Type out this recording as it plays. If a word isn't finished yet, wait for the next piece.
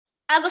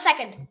I'll go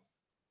second.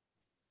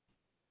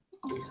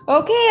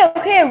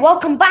 Okay.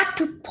 Welcome back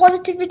to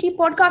Positivity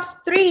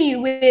Podcast 3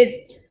 with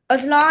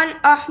Aslan,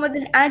 Ahmed,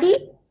 and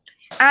Adi.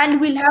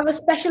 And we'll have a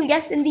special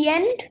guest in the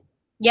end.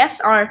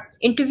 Yes, our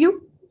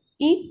interview.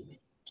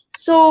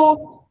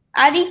 So,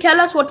 Adi,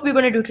 tell us what we're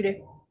going to do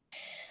today.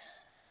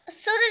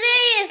 So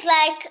today is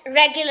like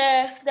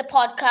regular the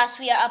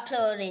podcast we are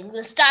uploading.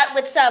 We'll start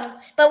with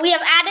but we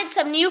have added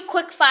some new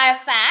quick fire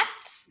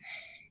facts.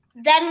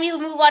 Then we'll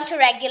move on to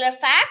regular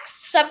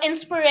facts, some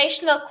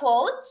inspirational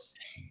quotes,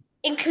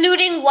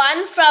 including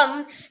one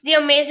from the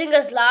amazing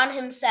Aslan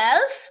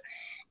himself,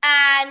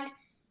 and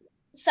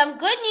some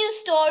good news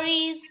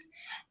stories,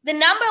 the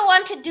number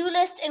one to-do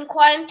list in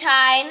quarantine,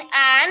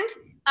 and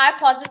our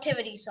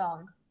positivity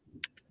song.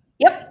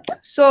 Yep.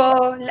 So,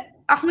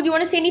 Ahmed, you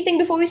want to say anything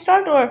before we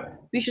start, or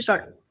we should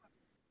start?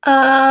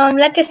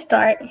 Let us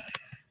start.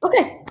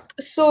 Okay.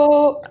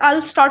 So,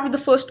 I'll start with the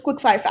first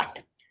quick fire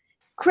fact.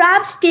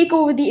 Crabs take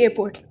over the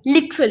airport,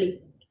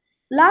 literally.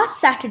 Last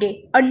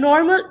Saturday, a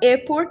normal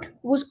airport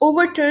was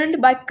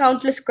overturned by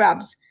countless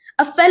crabs.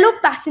 A fellow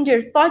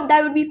passenger thought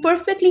that would be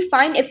perfectly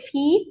fine if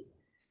he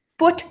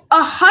put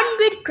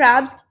 100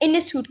 crabs in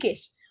his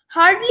suitcase,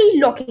 hardly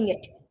locking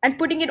it and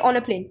putting it on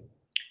a plane.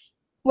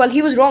 Well,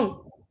 he was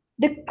wrong.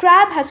 The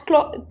crab has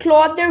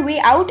clawed their way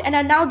out and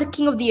are now the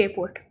king of the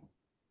airport.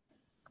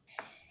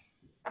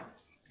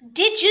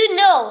 Did you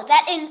know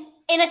that in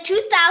a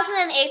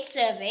 2008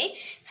 survey,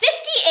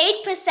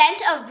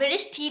 58% of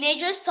British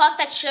teenagers thought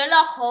that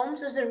Sherlock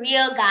Holmes was a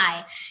real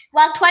guy,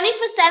 while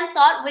 20%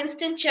 thought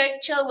Winston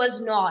Churchill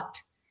was not?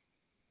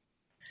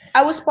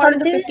 I was part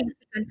of the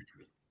 50%.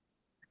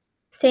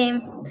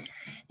 Same.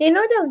 You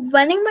know, the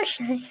vending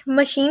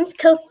machines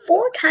kill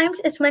 4 times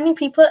as many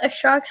people as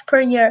sharks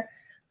per year.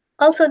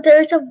 Also, there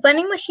is a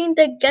vending machine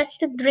that gets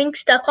the drink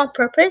stuck on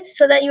purpose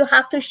so that you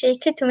have to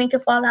shake it to make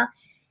it fall out.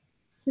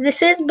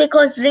 This is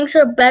because drinks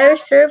are better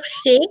served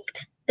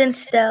shaked than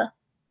still.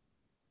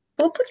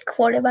 Who was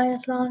quoted by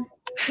Aslan?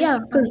 Yeah,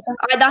 because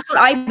that's what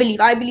I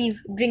believe. I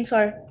believe drinks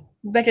are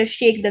better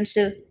shake than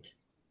still.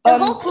 The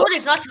whole quote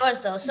is not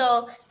yours, though,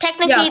 so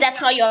technically Yeah.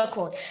 that's not your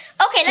quote.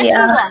 Okay, let's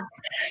Yeah. move on.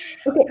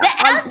 Okay, The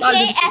I'll do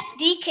this.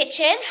 LKSD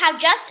Kitchen have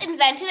just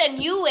invented a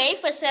new way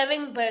for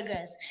serving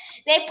burgers.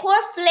 They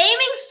pour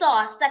flaming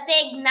sauce that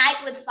they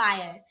ignite with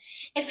fire.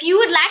 If you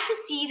would like to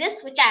see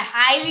this, which I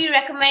highly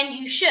recommend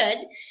you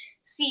should,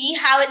 see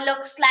how it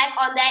looks like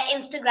on their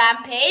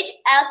Instagram page,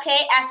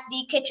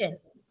 LKSD Kitchen.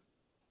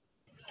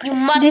 You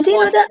must Did you know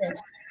watch that?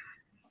 this.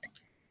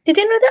 Did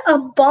you know that a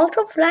bolt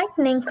of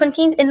lightning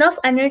contains enough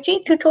energy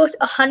to toast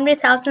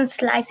 100,000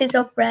 slices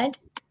of bread?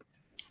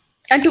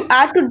 And to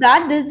add to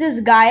that, there's this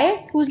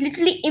guy who's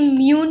literally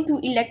immune to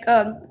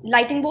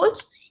lightning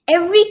bolts.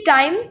 Every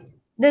time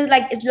there's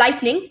like it's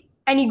lightning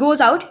and he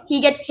goes out, he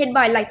gets hit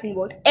by a lightning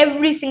bolt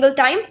every single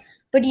time,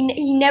 but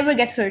he never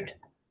gets hurt.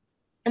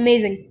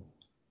 Amazing.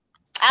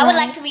 I would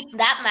like to meet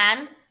that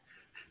man.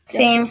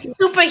 Same.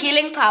 Super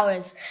healing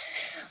powers.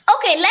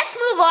 Okay, let's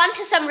move on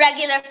to some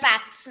regular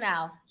facts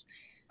now.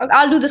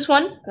 I'll do this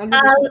one.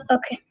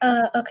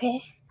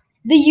 Okay.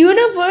 The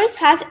universe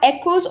has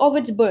echoes of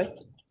its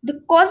birth.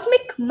 The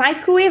cosmic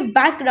microwave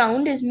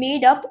background is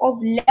made up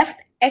of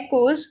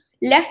echoes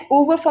left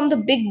over from the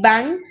Big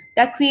Bang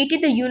that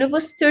created the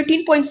universe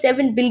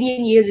 13.7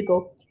 billion years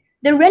ago.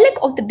 The relic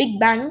of the Big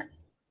Bang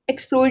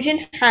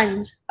explosion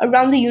hangs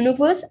around the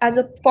universe as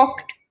a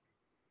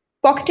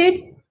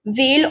pocketed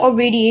veil of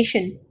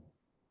radiation.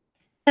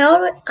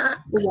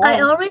 I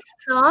always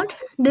thought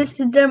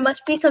there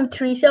must be some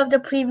trace of the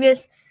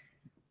previous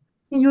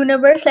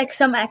universe, like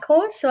some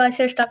echoes. So I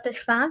searched up this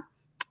fact.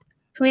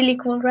 Really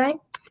cool, right?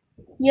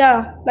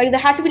 Yeah, like there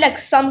had to be like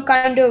some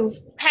kind of.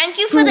 Thank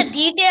you for the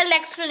detailed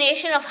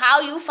explanation of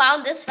how you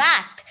found this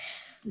fact.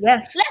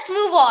 Yes. Let's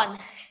move on.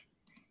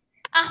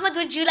 Ahmed,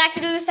 would you like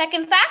to do the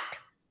second fact?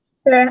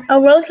 Sure. A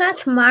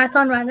world-class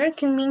marathon runner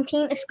can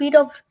maintain a speed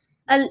of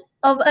a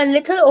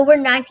little over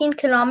 19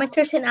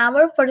 kilometers an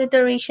hour for the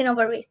duration of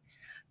a race.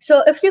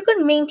 So if you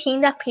could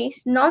maintain that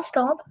pace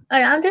non-stop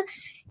around the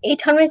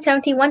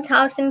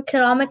 871,000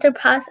 kilometer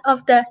path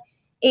of the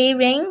A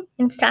ring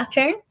in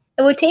Saturn,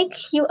 it would take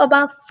you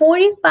about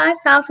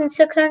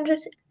 45,600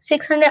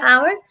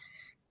 hours,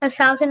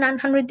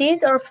 1,900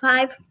 days, or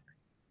 5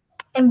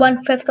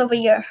 1/5 of a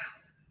year.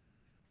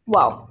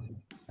 Wow.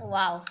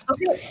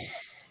 Okay.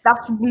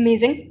 That's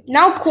amazing.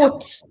 Now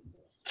quotes.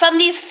 From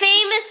these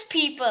famous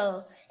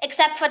people,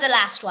 except for the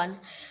last one.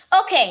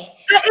 Okay.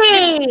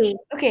 Hey.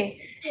 Okay.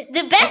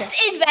 The best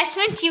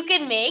investment you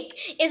can make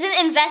is an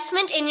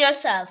investment in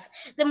yourself.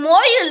 The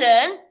more you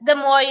learn, the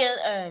more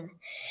you'll earn.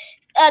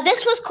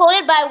 This was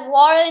quoted by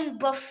Warren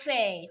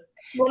Buffett.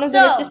 One of the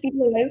richest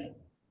people alive.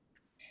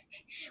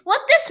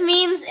 What this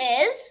means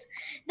is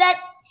that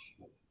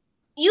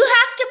you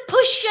have to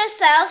push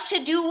yourself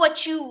to do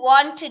what you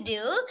want to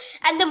do,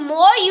 and the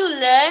more you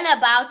learn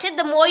about it,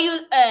 the more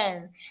you'll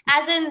earn.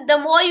 As in, the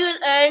more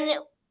you'll earn,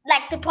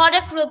 like the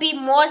product will be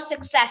more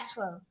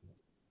successful.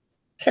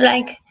 So,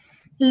 like,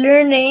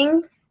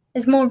 learning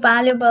is more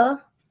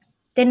valuable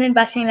than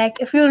investing.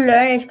 Like if you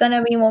learn, it's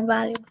gonna be more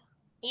valuable.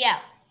 Yeah.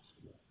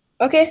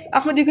 Okay,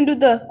 Ahmed, you can do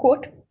the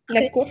quote. Okay.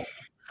 Next quote.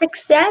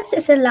 Success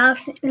is a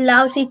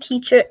lousy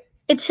teacher.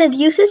 It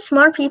seduces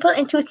smart people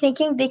into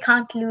thinking they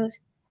can't lose.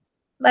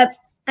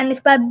 And it's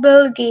by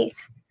Bill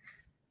Gates.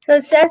 So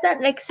it says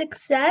that like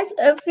success,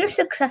 if you're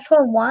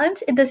successful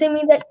once, it doesn't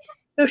mean that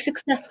you're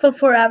successful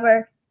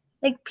forever.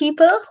 Like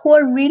people who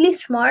are really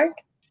smart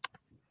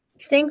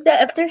think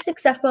that if they're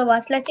successful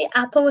once, let's say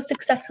Apple was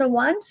successful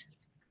once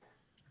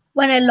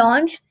when it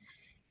launched,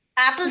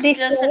 Apple's they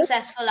still think,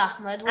 successful,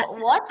 Ahmed.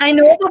 What? I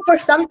know, but for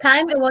some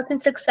time it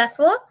wasn't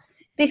successful.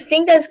 They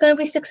think that it's gonna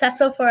be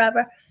successful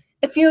forever.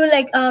 If you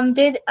like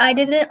I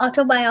did an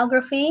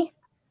autobiography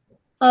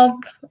of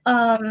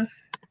Bill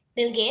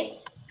Gates?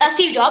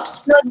 Steve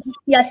Jobs? no,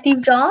 yeah,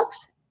 Steve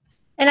Jobs.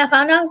 And I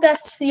found out that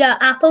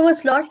Apple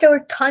was launched. There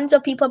were tons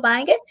of people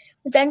buying it,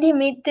 but then they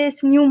made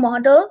this new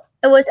model.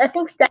 It was, I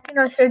think, second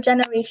or third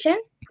generation,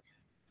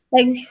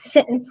 like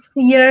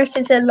years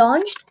since it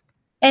launched,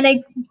 and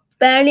like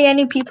barely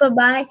any people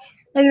buy.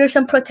 Like there's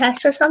some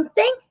protest or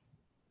something,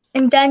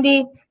 and then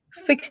they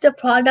fixed the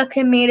product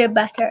and made it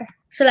better.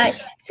 So like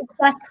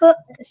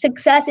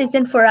success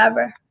isn't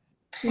forever.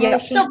 Yeah.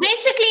 So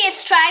basically,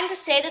 it's trying to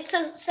say that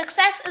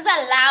success is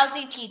a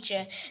lousy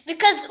teacher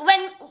because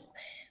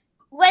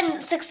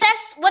what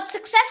success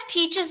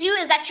teaches you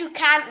is that you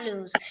can't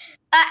lose.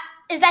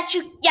 Is that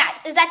you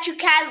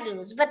can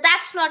lose, but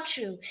that's not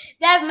true.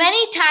 There are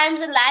many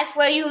times in life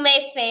where you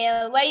may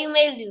fail, where you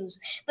may lose,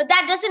 but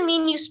that doesn't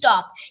mean you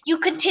stop. You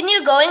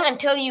continue going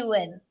until you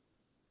win.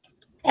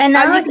 And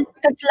now it's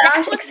That's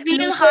last what real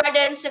exclusive.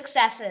 hard-earned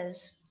success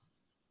is.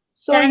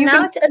 So Yeah, you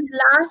now can. it's a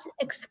last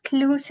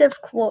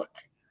exclusive quote.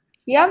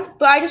 Yeah,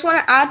 but I just want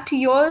to add to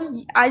yours.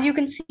 As you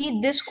can see,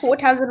 this quote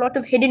has a lot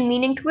of hidden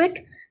meaning to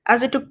it,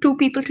 as it took two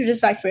people to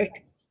decipher it.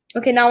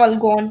 Okay, now I'll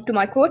go on to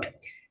my quote.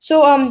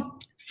 So,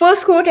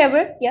 first quote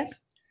ever. Yes.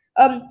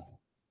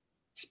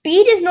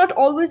 Speed is not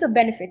always a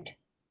benefit.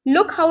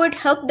 Look how it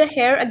helped the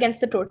hare against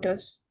the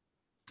tortoise.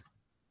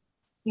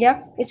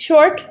 Yeah, it's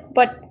short,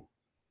 but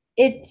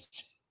it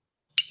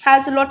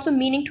has lots of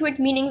meaning to it.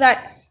 Meaning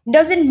that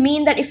doesn't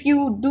mean that if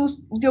you do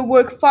your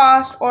work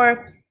fast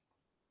or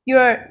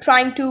you're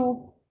trying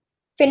to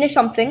finish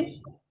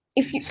something,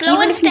 if you Slow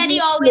even and if you steady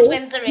do always slow,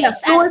 wins the yeah,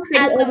 race, slow and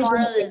steady as the always wins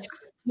moral the race. is.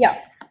 Yeah,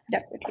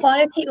 definitely.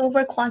 Quality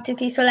over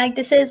quantity. So like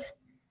this is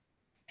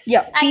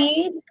Yeah.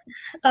 speed,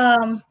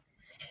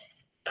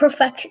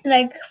 perfection,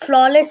 like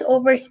flawless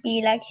over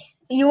speed. Like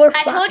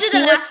I told you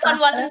the last one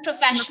wasn't much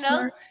professional.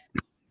 more.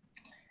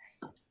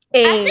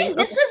 I think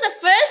this was the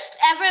first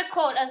ever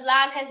quote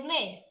Aslan has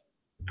made.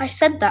 I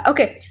said that.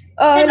 Okay.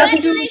 Let me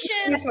do. Yeah,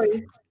 Congratulations.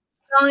 sorry.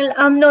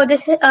 No,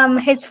 this is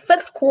his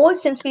fifth quote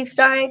since we've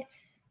started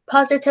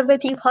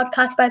Positivity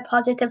Podcast by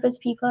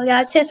Positivist People.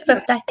 Yeah, it's his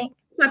fifth, I think.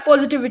 My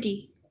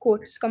positivity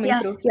quotes coming Yeah.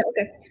 through. Yeah.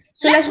 Okay.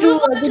 So Let's let's do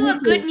move on to a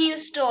good news.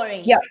 news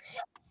story. Yeah.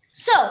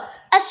 So,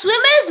 a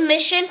swimmer's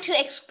mission to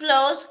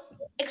expose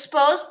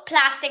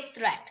plastic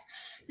threat.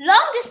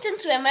 Long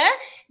distance swimmer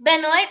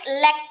Benoit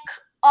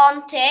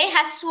Lecomte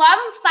has swum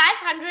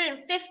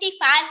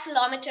 555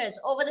 kilometers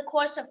over the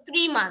course of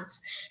 3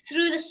 months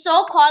through the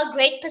so-called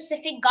Great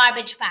Pacific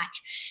Garbage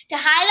Patch to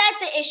highlight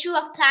the issue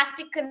of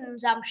plastic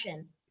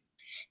consumption.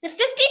 The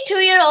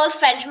 52-year-old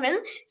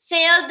Frenchman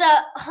sailed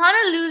the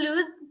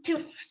Honolulu to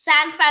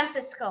San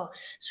Francisco,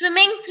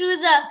 swimming through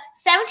the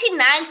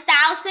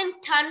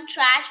 79,000-ton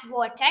trash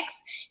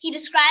vortex he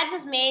describes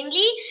as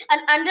mainly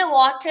an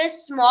underwater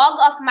smog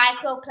of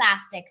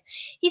microplastic.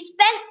 He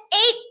spent 8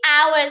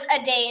 hours a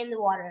day in the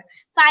water,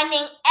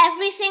 finding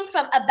everything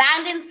from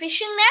abandoned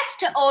fishing nets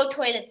to old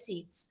toilet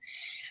seats.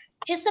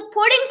 His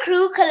supporting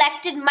crew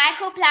collected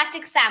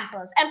microplastic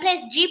samples and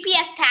placed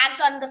GPS tags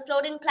on the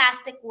floating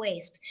plastic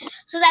waste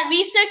so that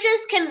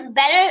researchers can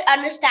better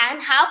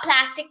understand how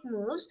plastic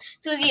moves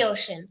through the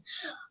ocean.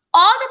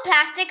 All the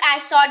plastic I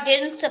saw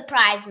didn't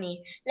surprise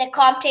me,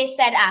 Lecomte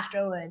said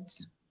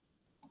afterwards.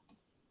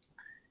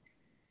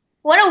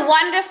 What a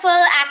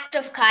wonderful act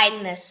of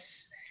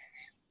kindness.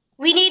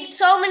 We need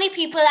so many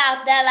people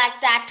out there like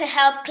that to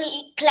help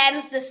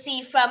cleanse the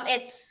sea from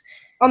its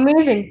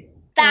Amazing.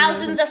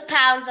 thousands of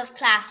pounds of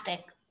plastic.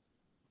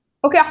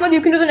 Okay, Ahmed,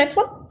 you can do the next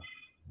one.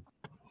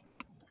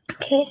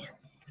 Okay.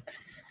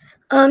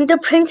 The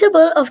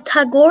principal of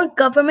Tagore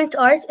Government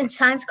Arts and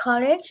Science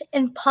College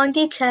in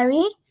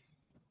Pondicherry,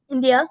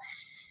 India,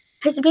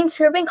 has been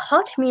serving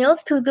hot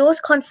meals to those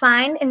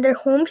confined in their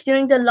homes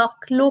during the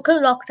local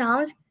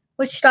lockdowns,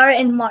 which started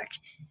in March.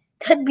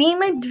 It had been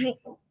my dream,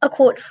 a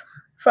quote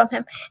from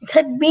him. It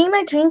had been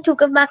my dream to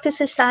give back to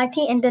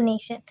society and the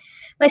nation.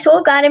 My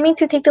soul guided me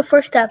to take the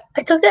first step.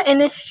 I took the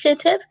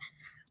initiative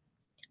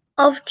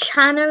of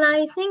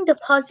channelizing the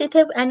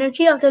positive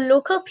energy of the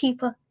local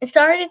people. It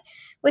started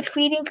with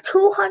feeding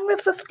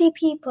 250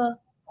 people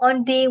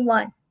on day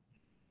one.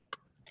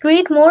 To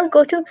read more,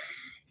 go to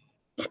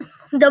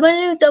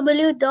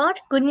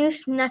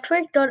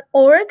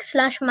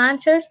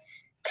www.goodnewsnetwork.org/Mansers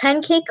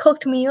 10K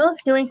cooked meals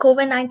during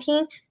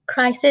COVID-19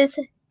 crisis,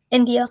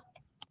 India.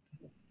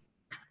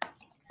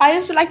 I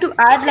just would like to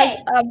add, Okay.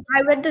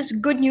 I read this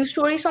good news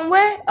story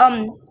somewhere,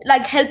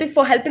 like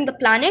helping the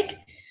planet.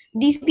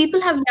 These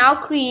people have now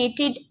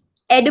created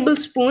edible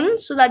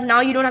spoons so that now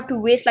you don't have to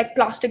waste like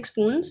plastic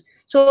spoons.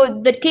 So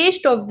the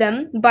taste of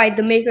them by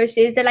the maker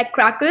says they're like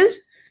crackers.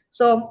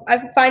 So I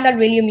find that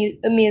really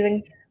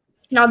amazing.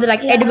 Now they're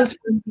like Yeah. edible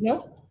spoons, you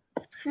know?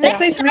 If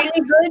Next it's up,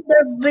 really good,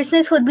 the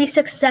business would be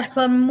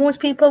successful. Most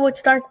people would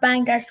start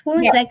buying their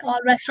spoons, Yeah. like all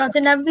restaurants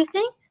and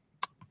everything.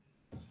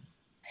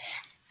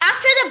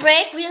 after the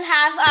break, we'll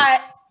have our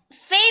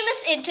famous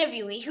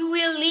interviewee who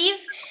will leave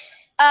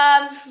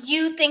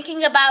you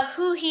thinking about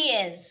who he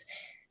is.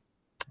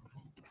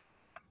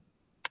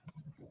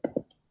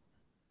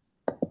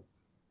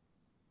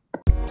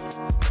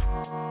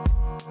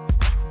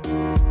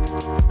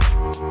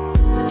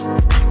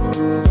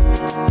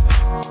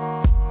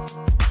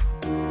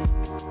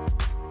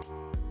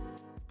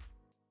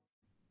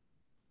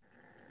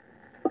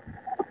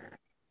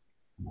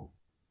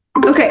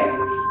 Okay.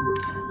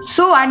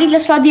 So, Adi,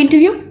 let's start the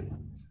interview.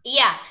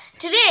 Yeah,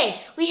 today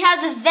we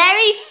have the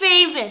very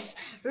famous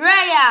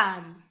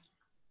Ryan.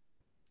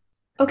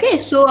 Okay,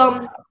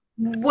 so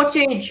what's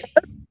your age?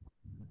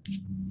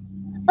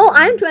 Oh,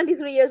 I'm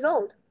 23 years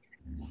old.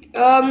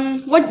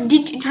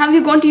 Have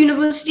you gone to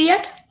university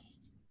yet?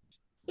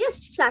 Yes,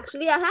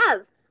 actually, I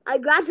have. I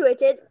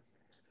graduated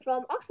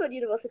from Oxford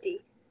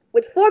University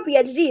with 4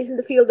 PhDs in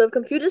the field of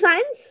computer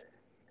science,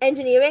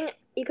 engineering,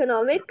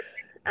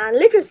 economics, and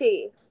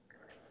literacy.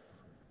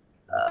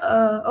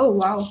 Oh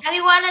wow. Have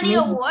you won any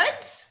Amazing.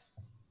 awards?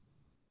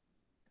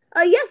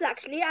 Yes,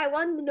 actually, I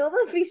won the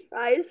Nobel Peace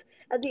Prize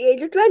at the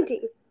age of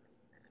 20.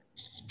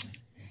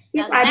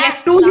 Yes, Now I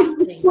that's told you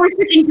something. before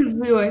the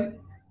interviewer.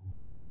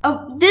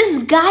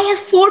 This guy has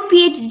 4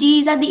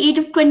 PhDs at the age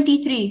of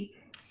 23.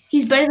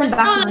 He's better We're than so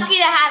Batman. lucky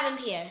to have him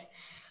here.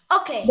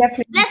 Okay,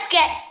 Definitely. let's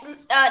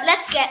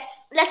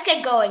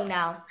get going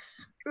now.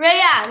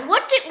 Rayan,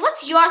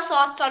 what's your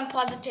thoughts on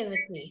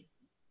positivity?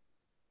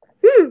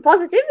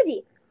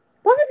 Positivity.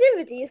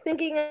 Positivity is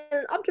thinking in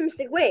an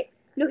optimistic way,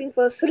 looking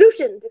for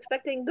solutions,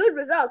 expecting good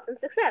results and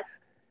success,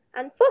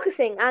 and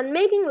focusing on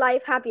making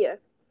life happier.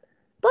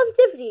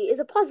 Positivity is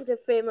a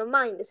positive frame of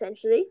mind,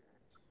 essentially.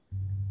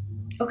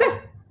 Okay.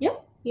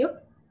 Yep.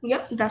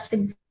 That's a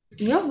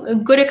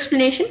good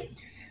explanation.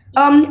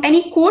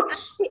 Any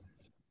quotes?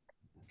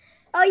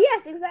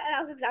 Yes, exactly.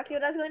 That was exactly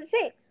what I was going to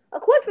say. A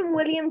quote from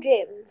William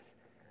James.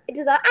 It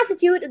is our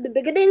attitude at the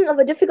beginning of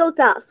a difficult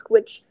task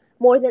which,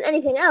 more than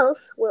anything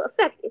else, will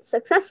affect its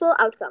successful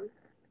outcome.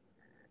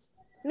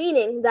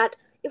 Meaning that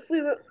if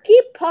we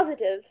keep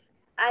positive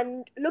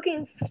and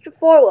looking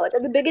forward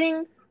at the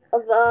beginning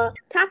of a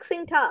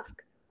taxing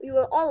task, we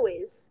will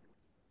always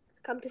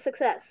come to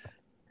success.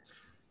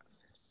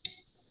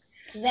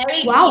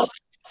 Very Wow. deep.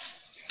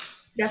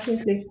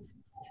 Definitely.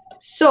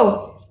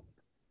 So,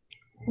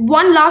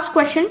 one last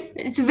question.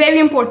 It's very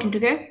important,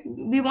 okay?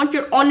 We want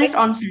your honest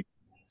answer.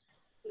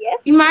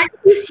 Yes? Imagine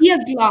you see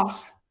a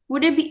glass.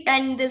 Would it be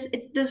and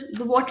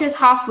the water is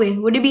halfway.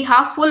 Would it be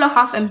half full or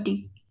half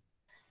empty?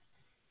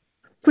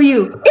 For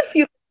you. If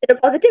you consider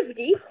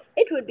positivity,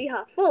 it would be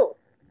half full.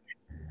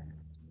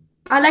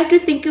 I like to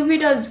think of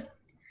it as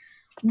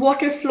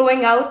water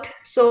flowing out.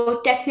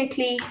 So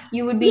technically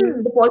the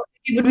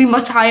positivity would be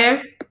much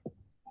higher.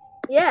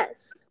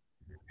 Yes.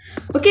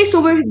 Okay,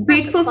 so we're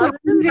grateful for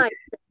Positive mind.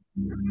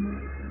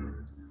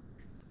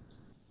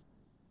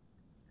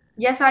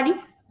 Yes, Adi.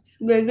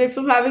 We're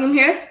grateful for having him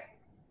here.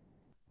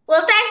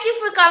 Well, thank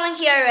you for coming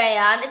here,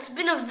 Rayan. It's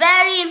been a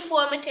very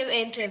informative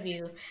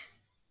interview.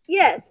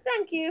 Yes,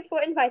 thank you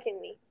for inviting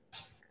me.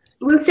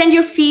 We'll send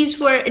your fees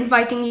for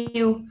inviting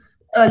you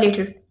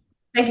later.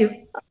 Thank you.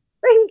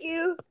 Thank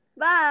you.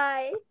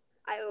 Bye.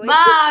 I wait to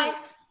Bye.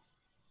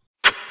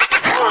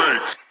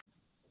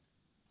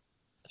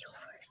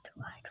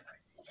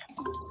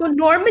 So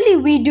normally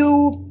we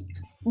do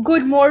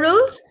good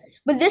morals,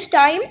 but this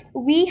time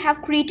we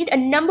have created a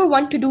number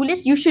one to-do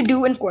list you should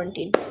do in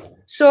quarantine.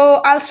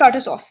 So I'll start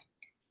us off.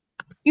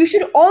 You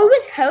should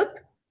always help,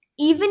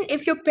 even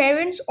if your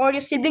parents or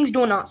your siblings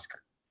don't ask.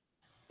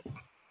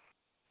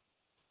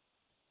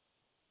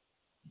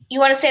 You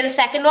want to say the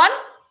second one?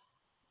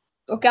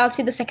 Okay, I'll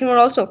say the second one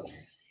also.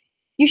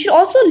 You should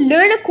also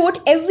learn a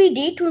quote every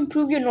day to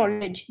improve your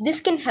knowledge. This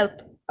can help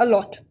a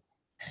lot.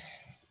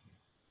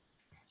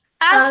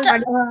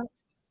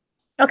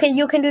 Okay,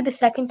 you can do the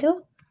second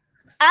too.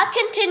 I'll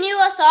continue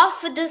us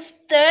off with the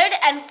third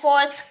and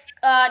fourth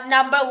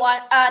number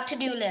one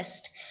to-do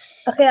list.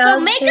 Okay, So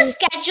I'll make do- a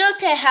schedule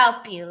to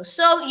help you.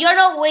 So you're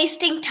not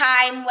wasting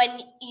time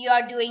when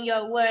you're doing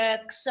your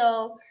work.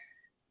 So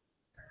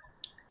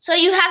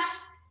you have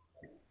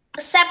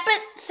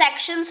separate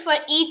sections for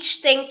each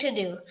thing to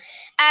do.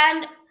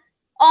 And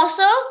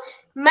also,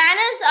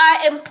 manners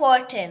are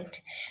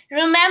important.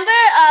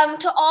 Remember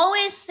to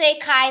always say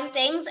kind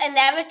things and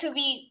never to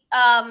be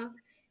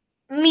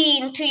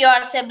mean to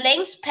your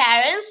siblings,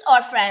 parents,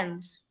 or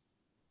friends.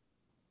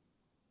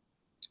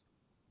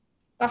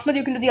 Ahmed,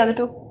 you can do the other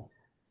two.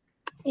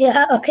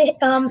 Yeah, okay.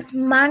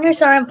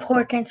 Manners are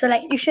important. So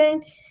like you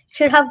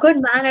should have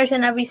good manners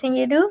in everything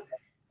you do.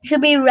 You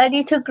should be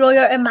ready to grow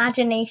your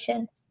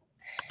imagination.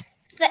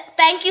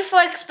 Thank you for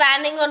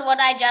expanding on what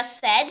I just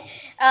said.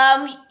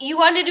 You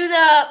want to do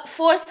the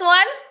fourth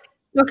one?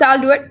 Okay, I'll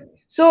do it.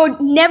 So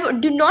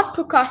do not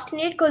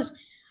procrastinate, because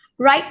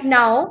right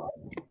now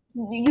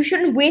you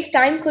shouldn't waste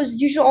time, because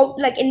you should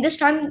like in this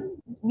time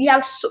we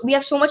have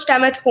so much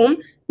time at home.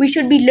 We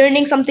should be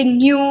learning something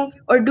new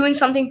or doing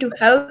something to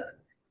help.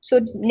 So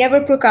never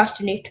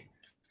procrastinate.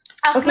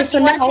 Okay, Ahmed, so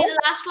do you now want to say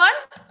the last one?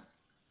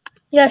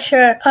 Yeah,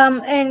 sure.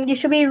 And you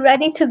should be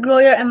ready to grow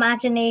your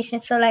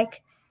imagination. So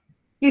like,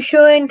 you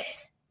shouldn't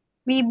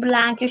be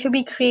blank. You should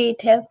be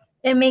creative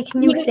and make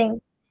new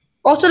things.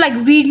 also like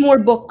read more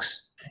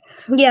books.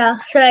 Yeah.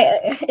 So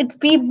like, it's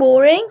be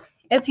boring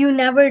if you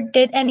never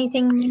did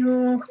anything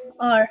new,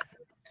 or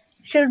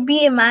should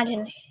be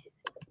imaginative.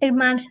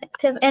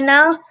 And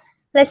now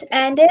let's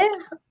end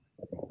it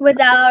with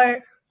our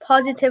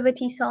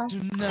positivity song.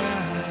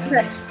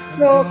 Okay,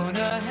 so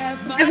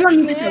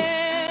everyone mute yourself.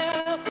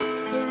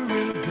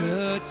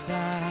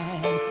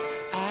 Time.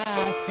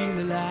 I feel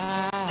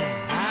alive,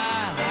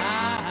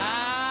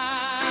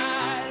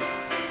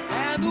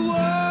 and the world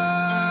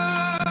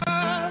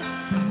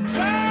I'm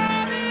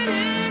turning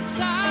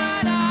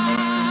inside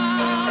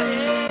out.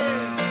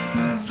 Yeah.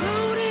 I'm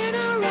floating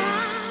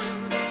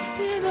around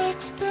in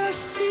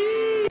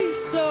ecstasy.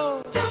 So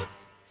don't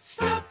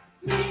stop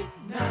me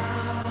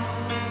now.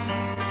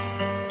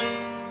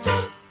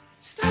 Don't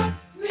stop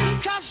me,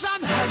 'cause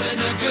I'm having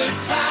a good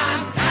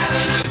time.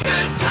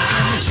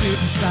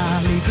 Shooting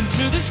star leaping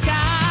through the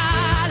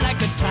sky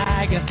like a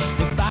tiger,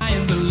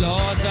 defying the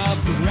laws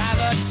of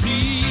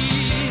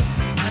gravity.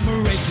 I'm a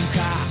racing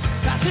car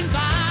passing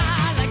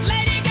by like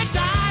Lady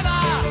Godiva.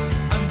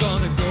 I'm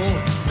gonna go,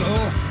 go,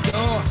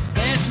 go.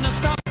 There's no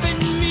stopping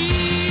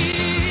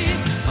me.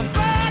 I'm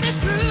burning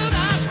through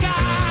the sky.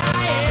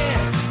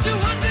 Yeah.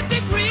 200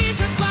 degrees,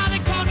 that's why they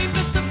call me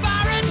Mr.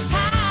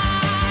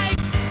 Fahrenheit.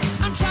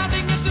 I'm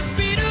traveling at the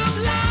speed of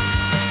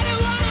light. I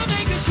wanna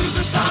make a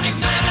supersonic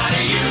man out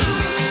of you.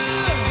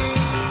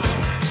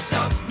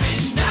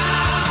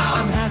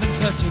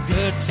 Such a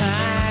good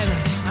time,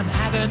 I'm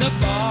having a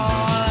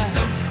ball.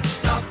 Don't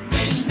stop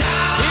me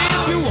now.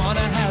 If you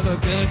wanna have a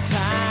good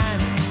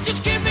time,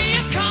 just give me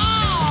a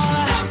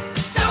call. Don't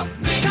stop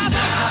me 'cause now.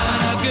 I'm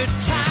having a good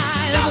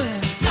time.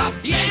 Don't stop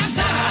me yes,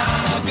 now. I'm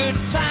having a good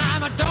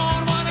time. I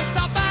don't wanna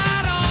stop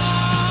at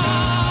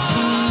all.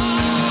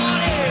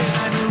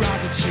 Yeah. I'm a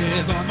rocket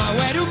ship on my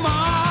way to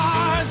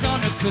Mars on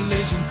a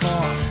collision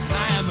course.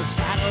 I am a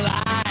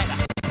satellite.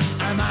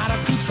 I'm out of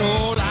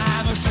control.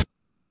 I'm a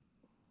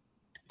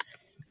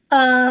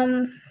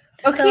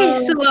Okay,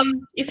 so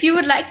if you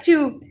would like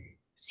to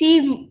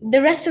see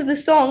the rest of the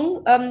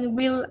song,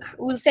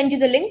 we'll send you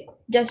the link.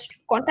 Just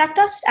contact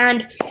us.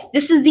 And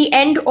this is the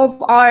end of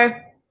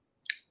our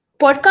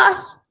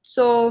podcast.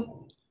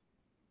 So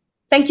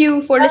thank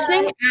you for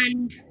listening,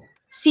 and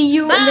see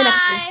you in the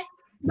next one.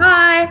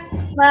 Bye.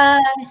 Bye.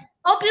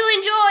 Hope you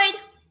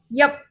enjoyed.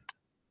 Yep.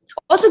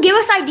 Also give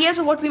us ideas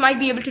of what we might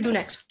be able to do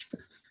next.